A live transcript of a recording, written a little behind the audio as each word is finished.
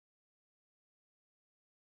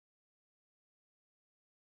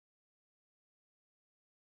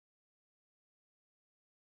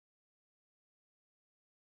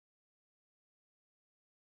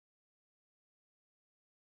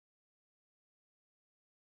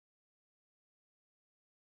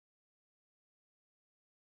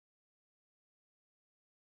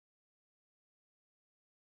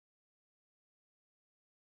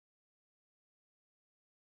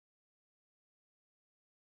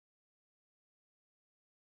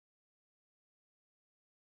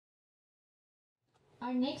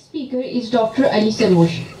Our next speaker is Dr. Ali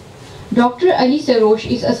Sarosh. Dr. Ali Sarosh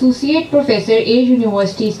is Associate Professor, Air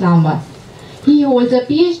University, Islamabad. He holds a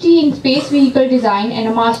PhD in Space Vehicle Design and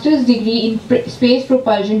a Master's degree in Space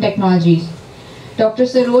Propulsion Technologies. Dr.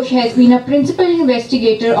 Sarosh has been a principal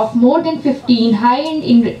investigator of more than 15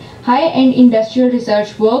 high-end industrial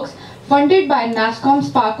research works funded by NASSCOM,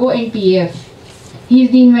 SPARCO and PAF. He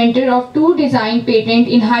is the inventor of two design patents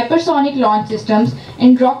in hypersonic launch systems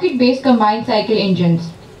and rocket-based combined cycle engines.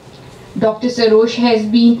 Dr. Sarosh has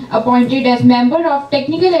been appointed as member of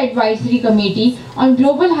Technical Advisory Committee on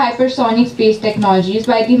Global Hypersonic Space Technologies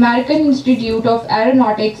by the American Institute of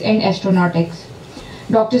Aeronautics and Astronautics.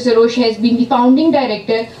 Dr. Sarosh has been the founding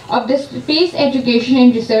director of the Space Education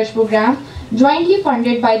and Research Program, jointly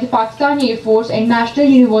funded by the Pakistan Air Force and National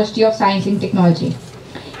University of Science and Technology.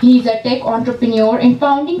 He is a tech entrepreneur and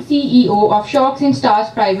founding CEO of Shocks and Stars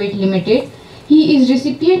Private Limited. He is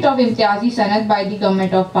recipient of Imtiazi Sanat by the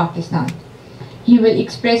Government of Pakistan. He will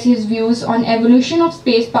express his views on evolution of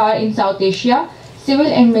space power in South Asia, civil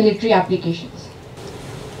and military applications.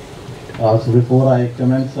 So before I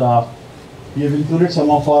commence, we have included some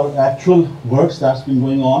of our actual works that's been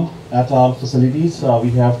going on at our facilities. We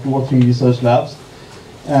have 2 or 3 research labs.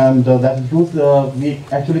 And that includes, we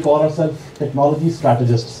actually call ourselves technology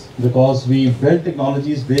strategists because we build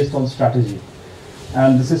technologies based on strategy.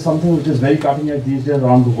 And this is something which is very cutting edge these days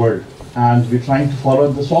around the world. And we're trying to follow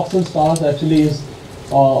the Shocks and Stars actually is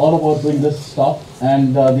all about doing this stuff.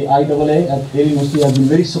 And the IAA at Air University has been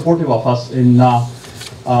very supportive of us in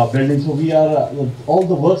building. So we are, all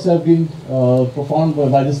the works have been performed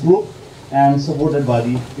by this group and supported by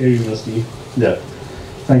the Air University there.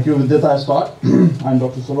 Thank you. With this I start. I'm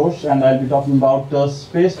Dr. Sarosh and I'll be talking about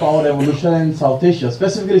space power evolution in South Asia,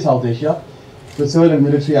 specifically South Asia, with civil and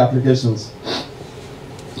military applications.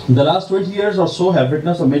 The last 20 years or so have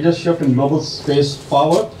witnessed a major shift in global space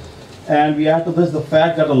power, and we add to this the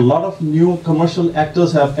fact that a lot of new commercial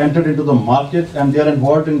actors have entered into the market and they are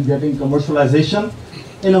involved in getting commercialization,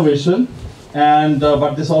 innovation, and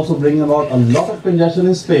but this also brings about a lot of congestion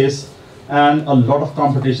in space. And a lot of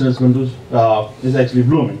competition is going to is actually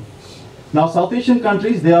blooming. Now, South Asian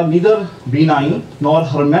countries, they are neither benign nor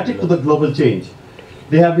hermetic to the global change.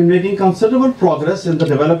 They have been making considerable progress in the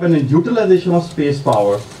development and utilization of space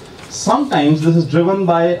power. Sometimes this is driven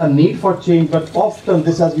by a need for change, but often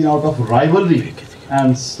this has been out of rivalry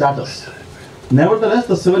and status. Nevertheless,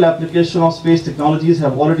 the civil application of space technologies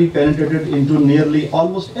have already penetrated into nearly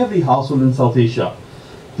almost every household in South Asia.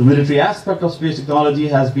 The military aspect of space technology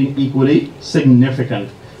has been equally significant,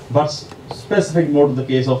 but specific more to the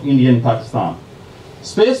case of India and Pakistan.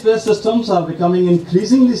 Space-based systems are becoming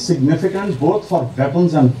increasingly significant both for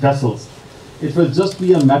weapons and vessels. It will just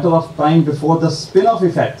be a matter of time before the spin-off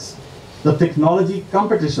effects, the technology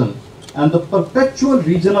competition, and the perpetual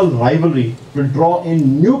regional rivalry will draw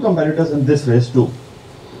in new competitors in this race too.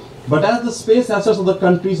 But as the space assets of the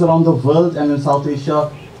countries around the world and in South Asia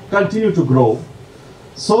continue to grow,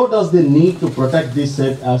 so does the need to protect these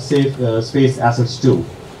safe space assets too.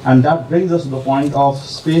 And that brings us to the point of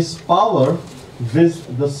space power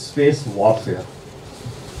with the space warfare.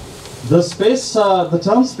 The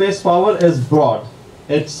term space power is broad,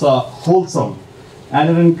 it's wholesome, and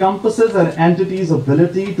it encompasses an entity's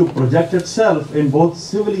ability to project itself in both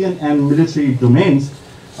civilian and military domains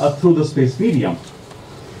through the space medium.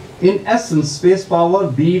 In essence, space power,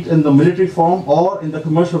 be it in the military form or in the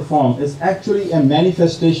commercial form, is actually a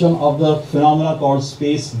manifestation of the phenomena called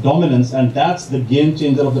space dominance, and that's the game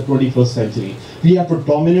changer of the 21st century. We have to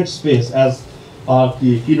dominate space, as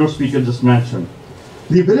the keynote speaker just mentioned.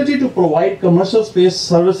 The ability to provide commercial space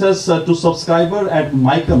services to subscriber at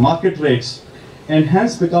market rates and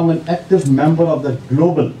hence become an active member of the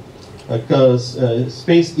global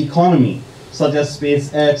space economy, such as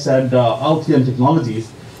SpaceX and Altian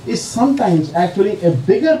Technologies, is sometimes actually a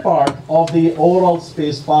bigger part of the overall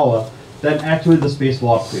space power than actually the space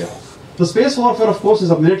warfare. The space warfare, of course, is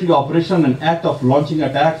a military operation, an act of launching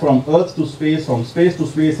attack from Earth to space, from space to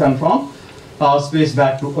space, and from space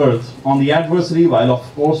back to Earth on the adversary, while of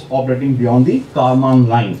course operating beyond the Kármán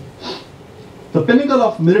line. The pinnacle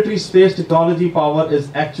of military space technology power is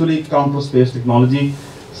actually counter space technology,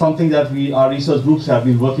 something that our research groups have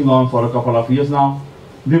been working on for a couple of years now.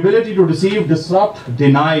 The ability to deceive, disrupt,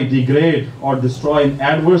 deny, degrade, or destroy an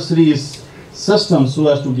adversary's system so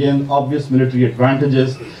as to gain obvious military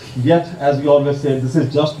advantages. Yet, as we always say, this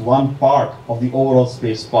is just one part of the overall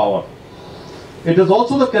space power. It is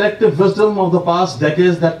also the collective wisdom of the past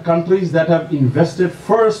decades that countries that have invested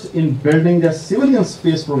first in building their civilian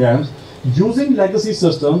space programs using legacy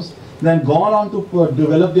systems, then gone on to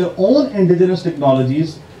develop their own indigenous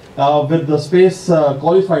technologies, with the space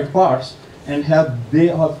qualified parts, and they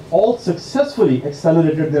have all successfully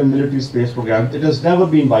accelerated their military space program. It has never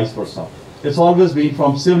been vice versa. It's always been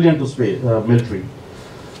from civilian to space, military.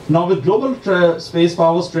 Now, with global space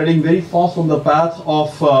powers treading very fast on the path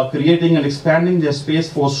of creating and expanding their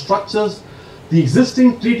space force structures, the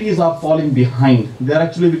existing treaties are falling behind. They're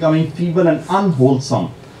actually becoming feeble and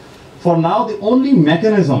unwholesome. For now, the only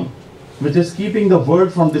mechanism which is keeping the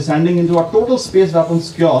world from descending into a total space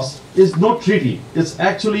weapons chaos is no treaty. It's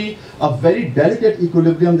actually a very delicate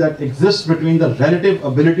equilibrium that exists between the relative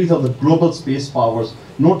abilities of the global space powers.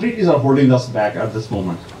 No treaties are holding us back at this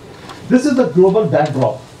moment. This is the global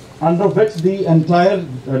backdrop under which the entire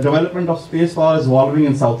development of space power is evolving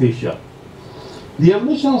in South Asia. The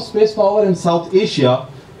evolution of space power in South Asia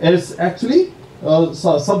is actually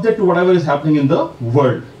subject to whatever is happening in the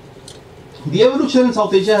world. The evolution in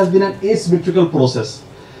South Asia has been an asymmetrical process.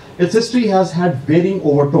 Its history has had varying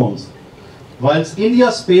overtones. Whilst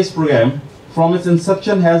India's space program from its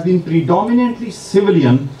inception has been predominantly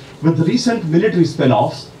civilian with recent military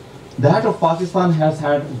spin-offs, that of Pakistan has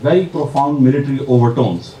had very profound military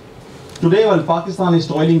overtones. Today, while Pakistan is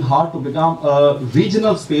toiling hard to become a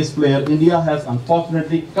regional space player, India has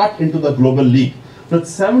unfortunately cut into the global league. With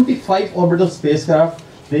 75 orbital spacecraft,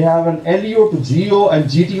 they have an LEO to GEO and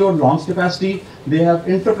GTO launch capacity. They have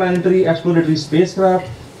interplanetary exploratory spacecraft.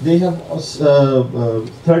 They have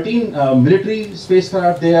 13 military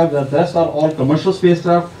spacecraft. They have, the rest are all commercial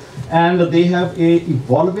spacecraft. And they have a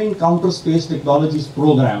evolving counter space technologies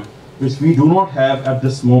program, which we do not have at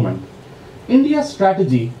this moment. India's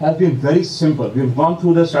strategy has been very simple. We've gone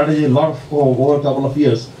through the strategy over a couple of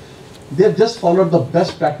years. They've just followed the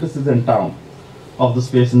best practices in town of the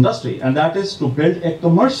space industry, and that is to build a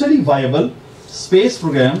commercially viable space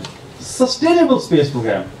program, sustainable space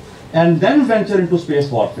program, and then venture into space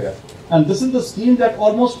warfare. And this is the scheme that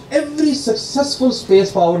almost every successful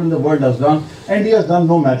space power in the world has done. India has done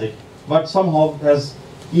no magic, but somehow, as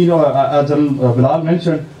General Bilal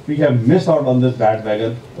mentioned, we have missed out on this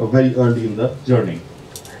bandwagon very early in the journey.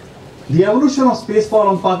 The evolution of space power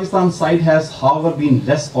on Pakistan's side has, however, been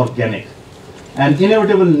less organic. An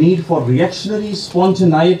inevitable need for reactionary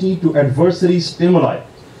spontaneity to adversary stimuli,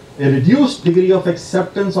 a reduced degree of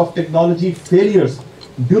acceptance of technology failures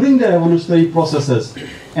during their evolutionary processes,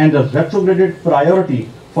 and a retrograded priority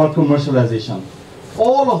for commercialization.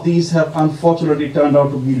 All of these have unfortunately turned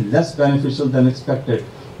out to be less beneficial than expected,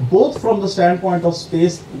 both from the standpoint of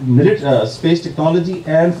space technology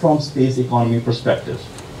and from space economy perspectives.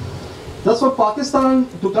 Thus, for Pakistan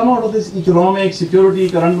to come out of this economic security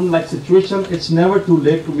conundrum-like situation, it's never too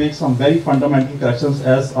late to make some very fundamental corrections,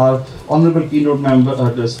 as our honorable keynote member,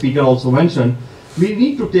 the speaker also mentioned. We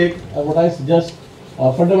need to take, what I suggest,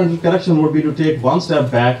 fundamental correction would be to take one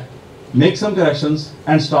step back, make some corrections,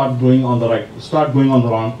 and start going on the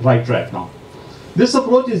right track now. This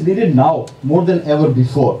approach is needed now more than ever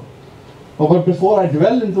before. But before I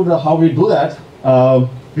dwell into how we do that,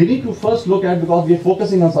 we need to first look at, because we are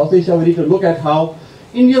focusing on South Asia, we need to look at how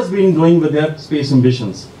India's been doing with their space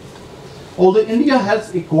ambitions. Although India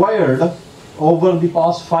has acquired over the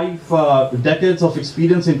past 5 decades of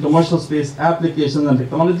experience in commercial space applications and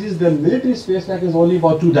technologies, their military space tech is only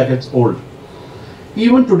about 2 decades old.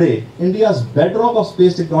 Even today, India's bedrock of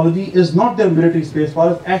space technology is not their military space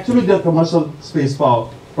power, it's actually their commercial space power.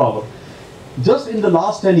 Just in the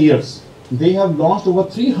last 10 years, they have launched over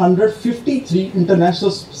 353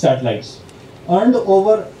 international satellites, earned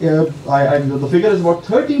over, the figure is about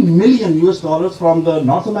 $30 million US from the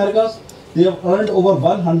North Americas. They have earned over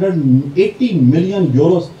 180 million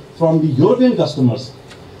euros from the European customers.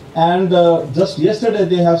 And just yesterday,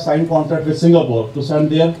 they have signed contract with Singapore to send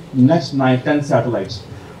their next 10 satellites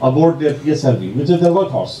aboard their PSLV, which is their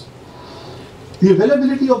workhorse. The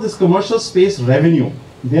availability of this commercial space revenue,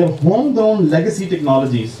 their homegrown legacy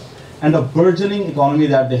technologies, and a burgeoning economy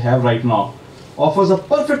that they have right now offers a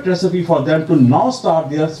perfect recipe for them to now start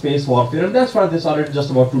their space warfare, and that's why they started just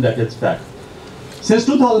about 2 decades back. Since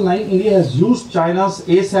 2009, India has used China's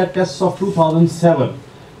ASAT tests of 2007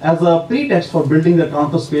 as a pretext for building the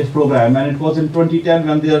counter space program, and it was in 2010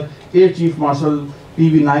 when their Air Chief Marshal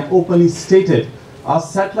PV Naik openly stated, our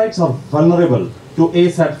satellites are vulnerable to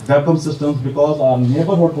ASAT weapon systems because our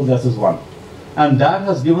neighborhood possesses one. And that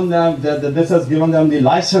has given them, this has given them the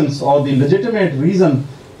license or the legitimate reason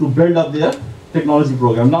to build up their technology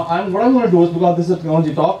program. Now, what I'm going to do is, because this is a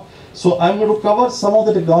technology talk, so I'm going to cover some of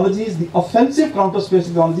the technologies, the offensive counter space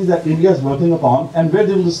technologies that India is working upon and where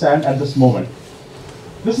they will stand at this moment.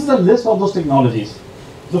 This is a list of those technologies.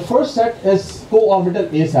 The first set is co-orbital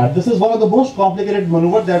ASAT. This is one of the most complicated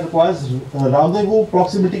maneuvers that requires rendezvous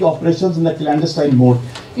proximity operations in the clandestine mode.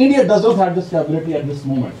 India does not have this capability at this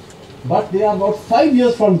moment, but they are about 5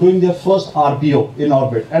 years from doing their first RPO in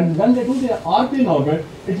orbit. And when they do their RPO in orbit,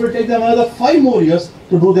 it will take them another 5 more years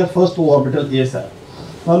to do their first co-orbital ASAT.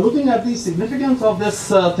 Now, looking at the significance of this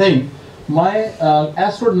thing, my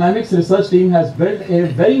astrodynamics research team has built a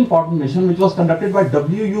very important mission which was conducted by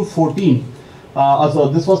WU-14. So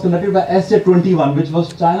this was conducted by SJ-21, which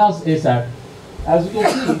was China's ASAT. As you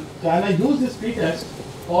can see, China used this pretext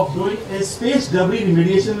of doing a space debris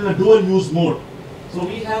remediation in a dual use mode. So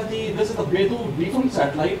we have this is the Beidou defunct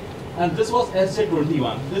satellite, and this was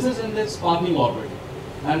SJ-21. This is in this sparkling orbit.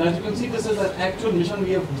 And as you can see, this is an actual mission.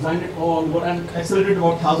 We have designed it all over and accelerated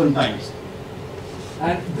about 1,000 times.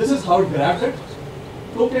 And this is how it grabbed it,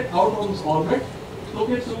 took it out of its orbit, took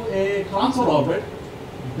it to a transfer orbit,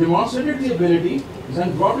 demonstrated the ability,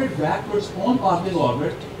 then brought it back to its own parking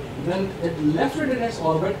orbit, then it left it in its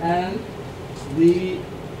orbit, and the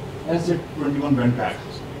SJ-21 went back.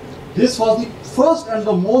 This was the first and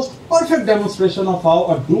the most perfect demonstration of how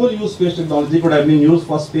a dual-use space technology could have been used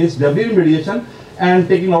for space debris remediation and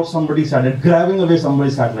taking out somebody's satellite, grabbing away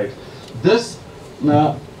somebody's satellite. This,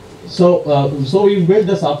 so we built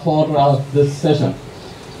this up for this session.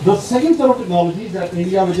 The second set of technologies that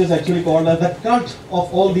India, which is actually called as the cult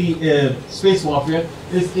of all the space warfare,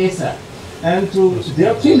 is ASAT. And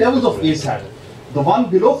there are 3 levels of ASAT. The one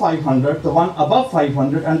below 500, the one above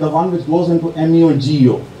 500, and the one which goes into MEO and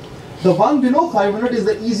GEO. The one below 500 is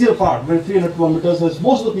the easier part, where 300 kilometers, which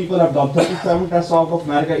most of the people have done. 37 tests out of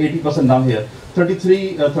America, 80% done here.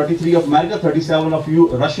 33 of America, 37 of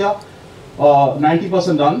Russia,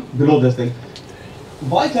 90% done below this thing.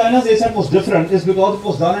 Why China's ASAT was different is because it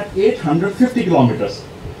was done at 850 kilometers.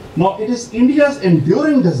 Now it is India's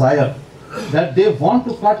enduring desire that they want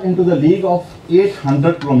to cut into the league of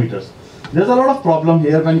 800 kilometers. There's a lot of problem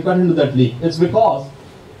here when you cut into that league. It's because,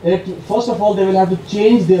 first of all, they will have to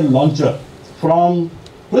change their launcher from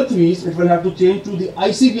Prithvi's. It will have to change to the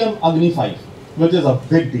ICBM Agni 5, which is a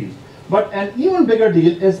big deal. But an even bigger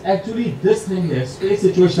deal is actually this thing here, space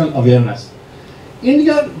situational awareness.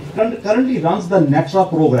 India currently runs the NETRA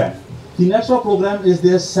program. The NETRA program is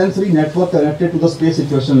their sensory network connected to the space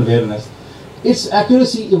situational awareness. Its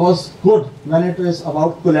accuracy was good when it is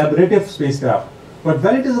about collaborative spacecraft. But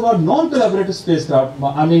when it is about non-collaborative spacecraft,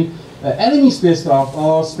 I mean enemy spacecraft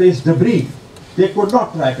or space debris, they could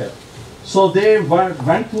not track it. So they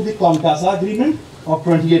went through the Comcasa agreement of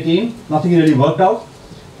 2018, nothing really worked out.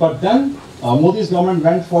 But then Modi's government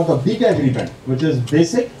went for the BICA agreement, which is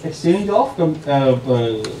Basic Exchange of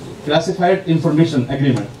Classified Information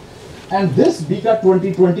Agreement. And this BICA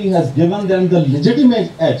 2020 has given them the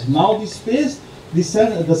legitimate edge. Now the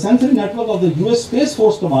sensory network of the US Space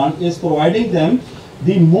Force Command is providing them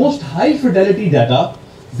the most high fidelity data.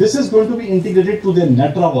 This is going to be integrated to their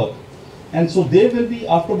NETRA work. And so they will be,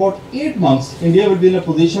 after about 8 months, India will be in a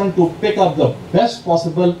position to pick up the best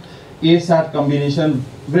possible ASAT combination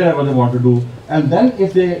wherever they want to do. And then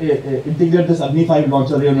if they integrate this Agni 5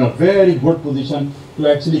 launcher, they are in a very good position to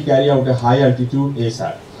actually carry out a high altitude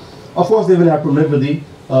ASAT. Of course, they will have to live with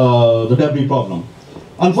the debris problem.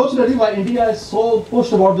 Unfortunately, why India is so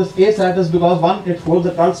pushed about this ASAT is because, one, it holds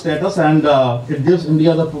the cult status and it gives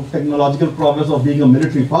India the technological progress of being a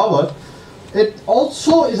military power. It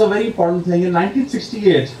also is a very important thing. In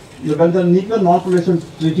 1968, when the Nuclear Non-Proliferation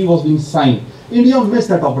Treaty was being signed, India missed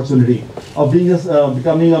that opportunity of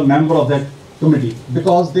becoming a member of that committee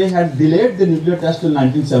because they had delayed the nuclear test till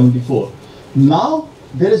 1974. Now,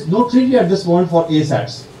 there is no treaty at this point for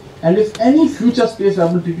ASATs. And if any future space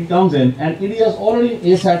travel treaty comes in, and India is already an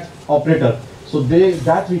ASAT operator, so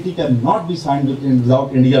that treaty cannot be signed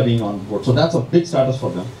without India being on board. So that's a big status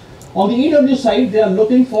for them. On the EW side, they are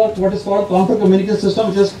looking for what is called counter communication system,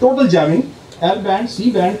 which is total jamming, L band, C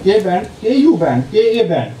band, K band, KU band, KA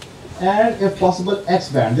band, and if possible X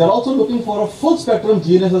band. They are also looking for a full spectrum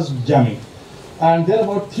GNSS jamming. And they are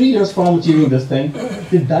about 3 years from achieving this thing.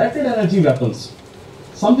 The directed energy weapons,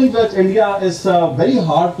 something which India is very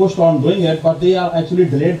hard pushed on doing it, but they are actually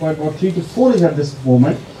delayed by about 3 to 4 years at this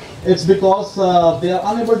moment. It's because they are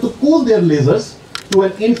unable to cool their lasers to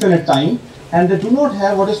an infinite time, and they do not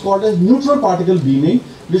have what is called as neutral particle beaming,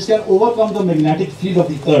 which can overcome the magnetic field of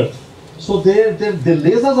the Earth. So their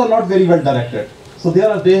lasers are not very well directed. So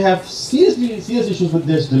they have serious issues with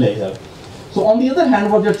this delay here. So on the other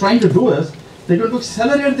hand, what they're trying to do is they're going to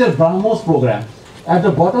accelerate their BrahMos program. At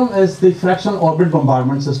the bottom is the fraction orbit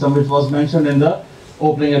bombardment system, which was mentioned in the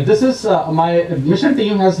opening. And this is my mission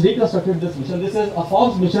team has reconstructed this mission. This is a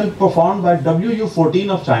FOBS mission performed by WU-14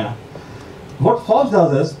 of China. What Fox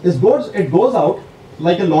does is it goes out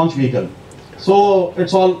like a launch vehicle. So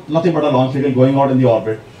it's all nothing but a launch vehicle going out in the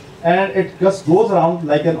orbit, and it just goes around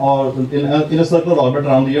like in a circular orbit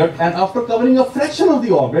around the Earth. And after covering a fraction of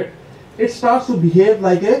the orbit, it starts to behave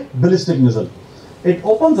like a ballistic missile. It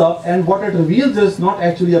opens up, and what it reveals is not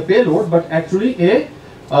actually a payload, but actually a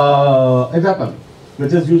weapon,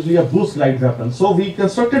 which is usually a boost light weapon. So we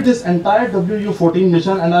constructed this entire WU-14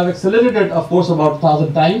 mission, and I've accelerated it, of course, about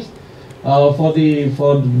 1,000 times for the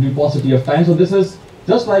paucity of time. So this is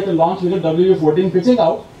just like a launch vehicle WU-14 pitching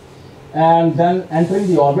out and then entering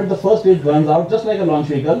the orbit. The first stage burns out just like a launch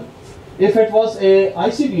vehicle. If it was a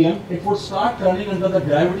ICBM, it would start turning under the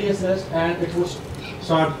gravity assist and it would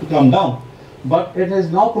start to come down. But it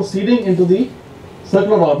is now proceeding into the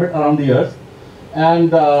circular orbit around the Earth.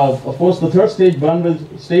 And of course, the third stage burn will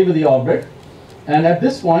stay with the orbit. And at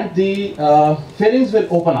this point, the fairings will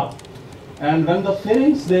open up. And when the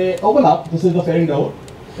fairings they open up, this is the fairing door,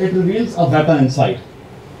 it reveals a weapon inside.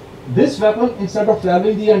 This weapon, instead of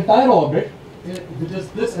traveling the entire orbit, which is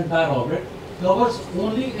this entire orbit, covers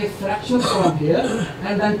only a fraction from here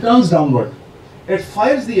and then turns downward. It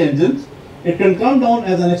fires the engines. It can come down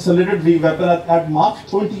as an accelerated V weapon at Mach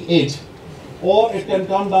 28, or it can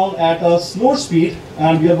come down at a slow speed,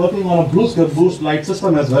 and we are working on a boost light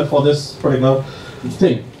system as well for this particular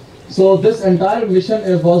thing. So this entire mission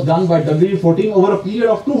was done by WU-14 over a period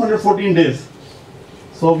of 214 days.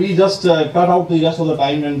 So we just cut out the rest of the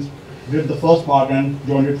time and did the first part and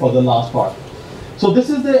joined it for the last part. So this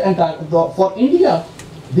is the entire, for India,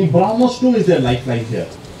 the BrahMos 2 is their lifeline here.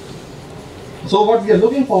 So what we are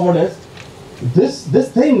looking forward is,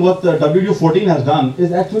 this thing what the WU-14 has done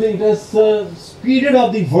is actually it has speeded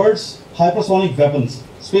up the world's hypersonic weapons,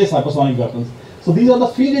 space hypersonic weapons. So these are the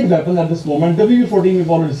fielded weapons at this moment. WU-14 we've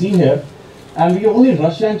already seen here, and we have only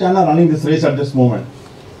Russia and China running this race at this moment.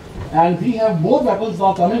 And we have more weapons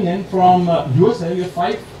now coming in from USA. We have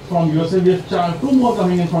 5 from USA. We have 2 more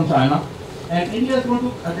coming in from China. And India is going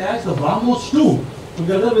to attach the BrahMos 2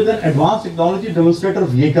 together with an advanced technology demonstrator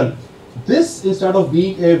vehicle. This, instead of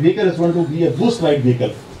being a vehicle, is going to be a boost light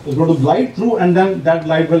vehicle. It's going to glide through, and then that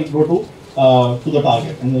light will go to the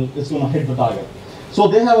target, and it's going to hit the target. So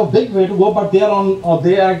they have a big way to go, but they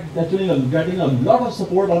are actually getting a lot of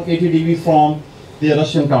support on ATDV from their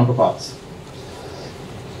Russian counterparts.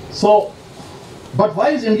 So, but why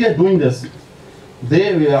is India doing this?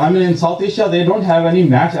 In South Asia, they don't have any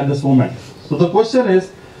match at this moment. So the question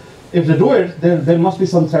is, if they do it, there must be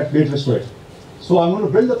some threat matrix to it. So I'm going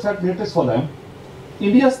to build the threat matrix for them.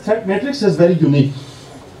 India's threat matrix is very unique.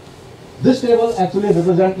 This table actually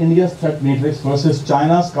represents India's threat matrix versus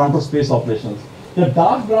China's counter space operations. The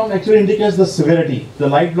dark brown actually indicates the severity. The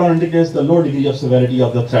light brown indicates the low degree of severity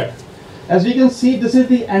of the threat. As we can see, this is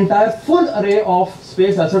the entire full array of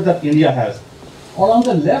space assets that India has. Along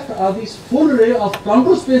the left are these full array of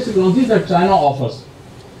counter space technologies that China offers.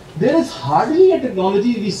 There is hardly a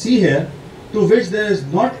technology we see here to which there is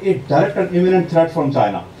not a direct and imminent threat from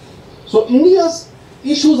China. So India's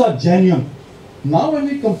issues are genuine. Now when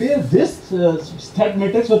we compare this threat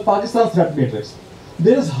matrix with Pakistan's threat matrix,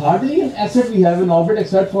 there is hardly an asset we have in orbit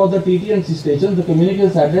except for the TT&C stations, the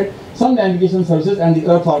communication satellite, some navigation services, and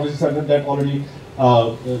the Earth orbit satellite that already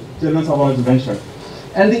Chairman Sarosh mentioned.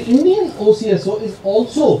 And the Indian OCSO is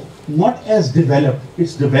also not as developed,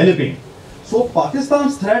 it's developing. So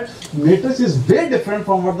Pakistan's threat matrix is very different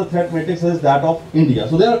from what the threat matrix is that of India.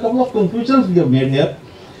 So there are a couple of conclusions we have made here.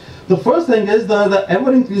 The first thing is the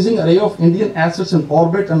ever-increasing array of Indian assets in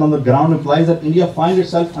orbit and on the ground implies that India finds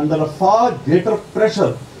itself under a far greater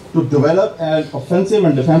pressure to develop an offensive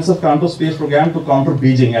and defensive counter-space program to counter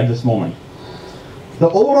Beijing at this moment. The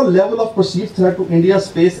overall level of perceived threat to India's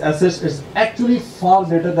space assets is actually far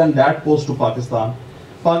greater than that posed to Pakistan.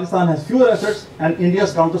 Pakistan has fewer assets and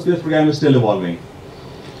India's counter-space program is still evolving.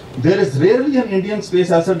 There is rarely an Indian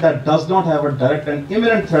space asset that does not have a direct and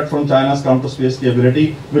imminent threat from China's counter-space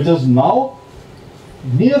capability, which is now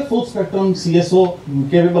near full-spectrum CSO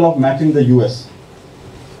capable of matching the US.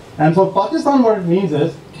 And for Pakistan, what it means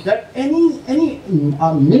is that any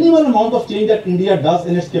minimal amount of change that India does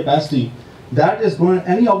in its capacity, that is going,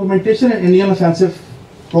 any augmentation in Indian offensive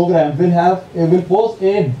program will pose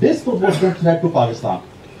a disproportionate threat to Pakistan.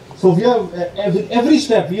 So we have, with every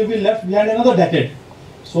step, we will be left behind another decade.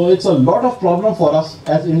 So it's a lot of problem for us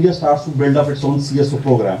as India starts to build up its own CSO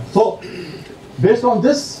program. So based on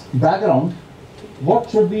this background, what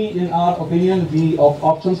should be, in our opinion, the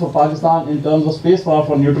options for Pakistan in terms of space power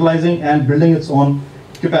for neutralizing and building its own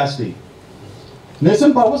capacity?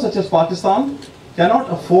 Nation powers such as Pakistan cannot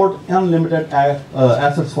afford unlimited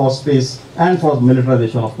assets for space and for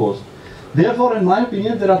militarization, of course. Therefore, in my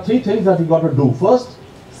opinion, there are three things that we got to do. First,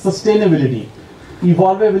 sustainability,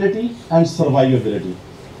 evolvability, and survivability.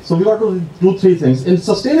 So we got to do three things. In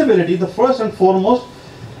sustainability, the first and foremost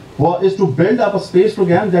is to build up a space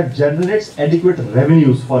program that generates adequate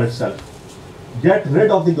revenues for itself. Get rid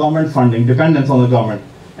of the government funding, dependence on the government.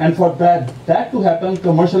 And for that to happen,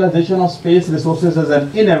 commercialization of space resources is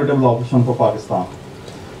an inevitable option for Pakistan.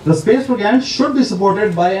 The space program should be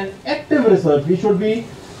supported by an active research. We should be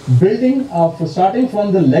building, starting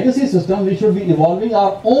from the legacy system, we should be evolving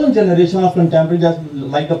our own generation of contemporaries,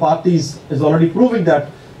 like the parties is already proving that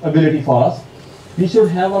ability for us. We should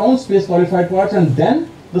have our own space qualified parts, and then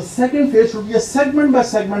the second phase should be a segment by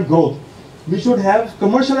segment growth. We should have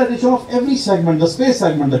commercialization of every segment, the space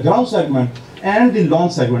segment, the ground segment, and the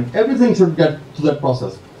launch segment. Everything should get to that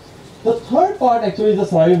process. The third part actually is the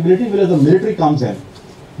survivability, where the military comes in.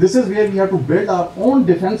 This is where we have to build our own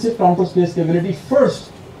defensive counter space capability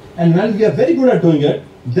first. And when we are very good at doing it,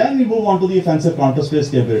 then we move on to the offensive counter space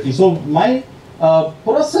capability. So my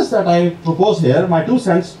process that I propose here, my 2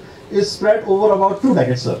 cents, is spread over about 2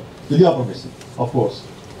 decades, sir, with your permission, of course.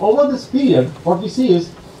 Over this period, what we see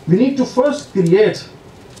is we need to first create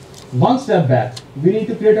one step back. We need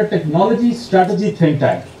to create a technology strategy think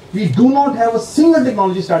tank. We do not have a single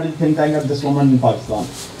technology strategy think tank at this moment in Pakistan,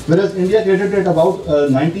 whereas India created it about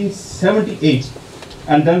 1978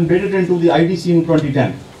 and then made it into the IDC in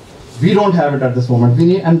 2010. We don't have it at this moment. We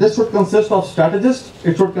need, and this should consist of strategists,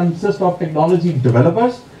 it should consist of technology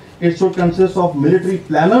developers, it should consist of military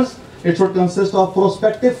planners, it should consist of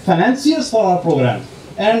prospective financiers for our programs,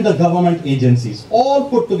 and the government agencies, all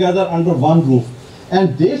put together under one roof.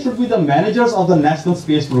 And they should be the managers of the National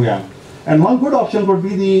Space Program. And one good option would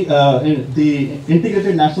be the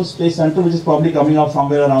Integrated National Space Center, which is probably coming out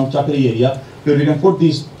somewhere around Chakri area, where we can put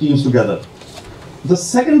these teams together. The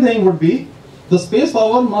second thing would be, the space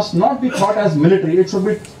power must not be thought as military, it should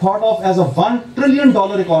be thought of as a $1 trillion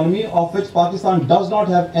economy, of which Pakistan does not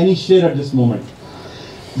have any share at this moment.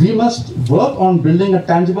 We must work on building a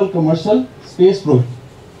tangible commercial space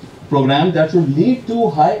program that should lead to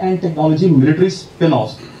high-end technology military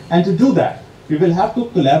spin-offs. And to do that, we will have to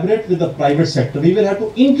collaborate with the private sector. We will have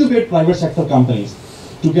to incubate private sector companies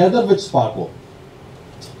together with Sparko.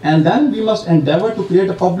 And then we must endeavor to create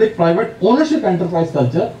a public-private ownership enterprise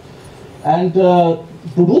culture. And to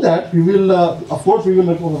do that, we will, of course, we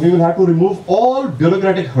will have to remove all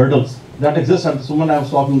bureaucratic hurdles that exist at this moment. I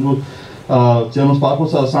was talking to Chairman Sparko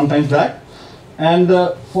some time back. And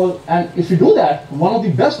if we do that, one of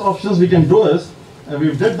the best options we can do is,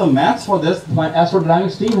 we did the maths for this. My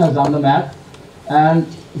astrodynamics team has done the math, and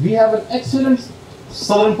we have an excellent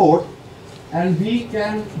southern port, and we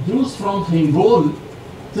can use from Hingol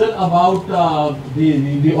till about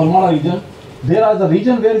the Ormara region. There are the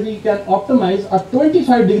region where we can optimize a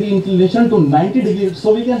 25-degree inclination to 90 degrees,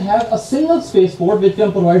 so we can have a single spaceport which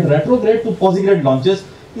can provide retrograde to posigrade launches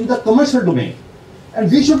in the commercial domain.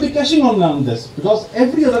 And we should be cashing on this, because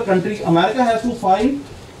every other country, America has to find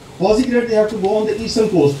posigrade, they have to go on the eastern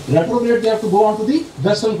coast, retrograde they have to go on to the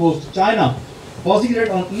western coast, China,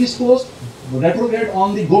 posigrade on east coast, retrograde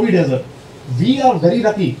on the Gobi Desert. We are very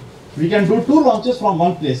lucky. We can do 2 launches from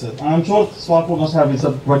one place, and I'm sure Sparko must have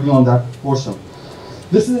been working on that portion.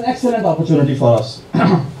 This is an excellent opportunity for us.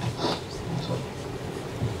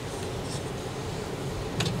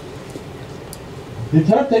 The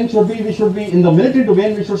third thing should be, we should be in the military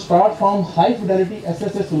domain, we should start from high fidelity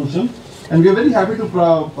SSA solution. And we are very happy to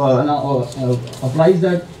apprise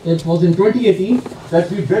that it was in 2018 that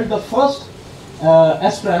we built the first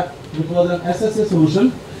STRAP, which was an SSA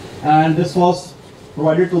solution. And this was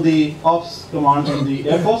provided to the Ops Command in the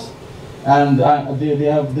Air Force. And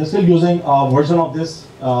they're still using a version of this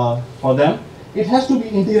for them. It has to be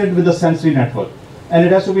integrated with the sensory network. And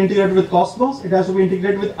it has to be integrated with Cosmos, it has to be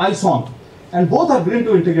integrated with ISON. And both are willing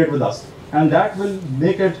to integrate with us. And that will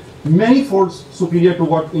make it many folds superior to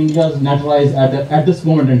what India has naturalized at this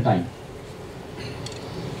moment in time.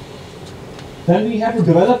 Then we have to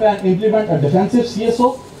develop and implement a defensive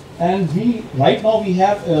CSO. And right now we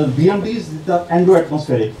have BMDs, the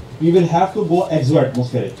endo-atmospheric. We will have to go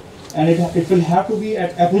exo-atmospheric. And it will have to be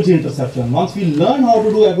at apogee interception. Once we learn how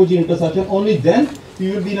to do apogee interception, only then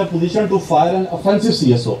we will be in a position to fire an offensive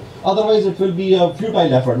CSO. Otherwise, it will be a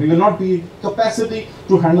futile effort. We will not be capacity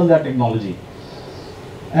to handle that technology.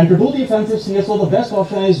 And to do the offensive CSO, the best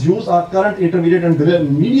option is use our current intermediate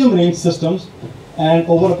and medium range systems. And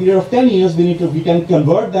over a period of 10 years, we can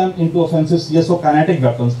convert them into offensive CSO kinetic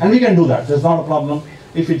weapons. And we can do that. There's not a problem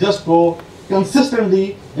if we just go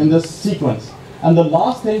consistently in this sequence. And the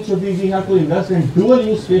last thing should be, we have to invest in dual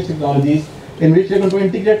use space technologies in which we are going to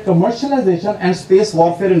integrate commercialization and space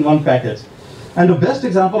warfare in one package. And the best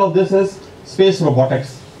example of this is space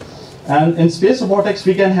robotics. And in space robotics,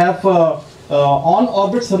 we can have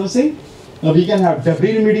on-orbit servicing, we can have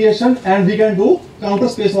debris remediation, and we can do counter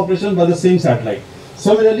space operation by the same satellite.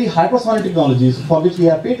 Similarly, hypersonic technologies, for which we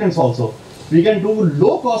have patents also. We can do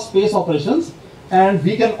low-cost space operations, and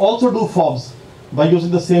we can also do FOBs by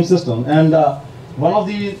using the same system. And one of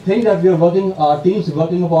the things that we are working, our teams is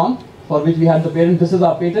working upon, for which we had the patent, this is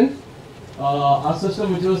our patent, our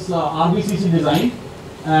system which was RBCC design.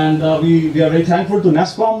 And we are very thankful to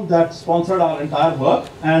NESCOM that sponsored our entire work,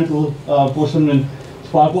 and to Potion and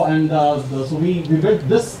Sparko. And so we built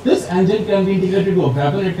this engine can be integrated to a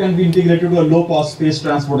weapon, it can be integrated to a low-cost space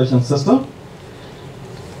transportation system.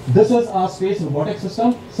 This is our space robotics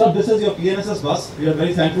system. So this is your PNSS bus. We are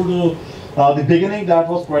very thankful to the beginning that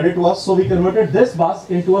was provided to us. So we converted this bus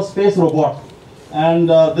into a space robot. And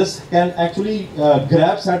this can actually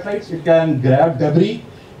grab satellites, it can grab debris.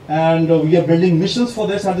 And we are building missions for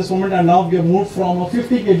this at this moment. And now we have moved from a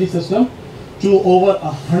 50 kg system to over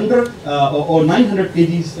 100 or 900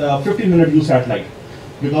 kgs 15-minute use satellite.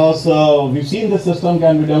 Because we've seen this system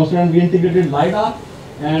can be demonstrated, and we integrated LiDAR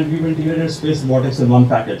and we've integrated space robotics in one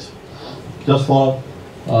package just for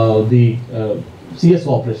the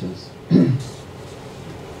CSO operations.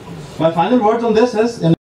 My final words on this is,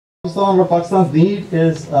 in Pakistan, what Pakistan's need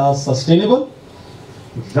is a sustainable,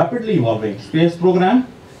 rapidly evolving space program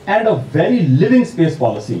and a very living space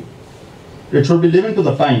policy. It should be living to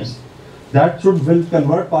the times. That will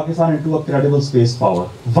convert Pakistan into a credible space power.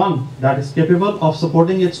 One that is capable of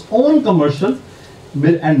supporting its own commercial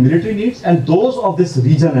and military needs and those of this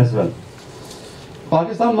region as well.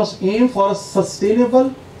 Pakistan must aim for a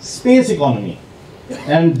sustainable space economy.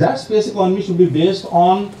 And that space economy should be based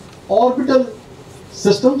on orbital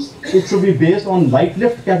systems, it should be based on light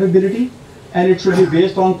lift capability, and it should be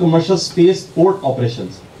based on commercial space port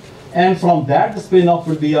operations. And from that, the spin-off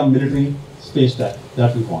will be a military space tech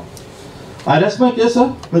that we want. I rest my case,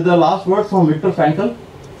 sir, with the last word from Viktor Frankl.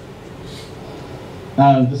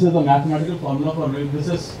 And this is the mathematical formula for this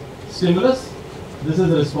is stimulus, this is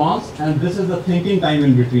the response, and this is the thinking time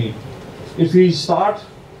in between. If we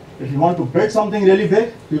want to build something really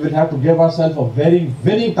big, we will have to give ourselves a very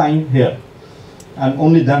winning time here. And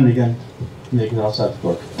only then we can make ourselves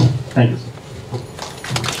good. Thank you, sir.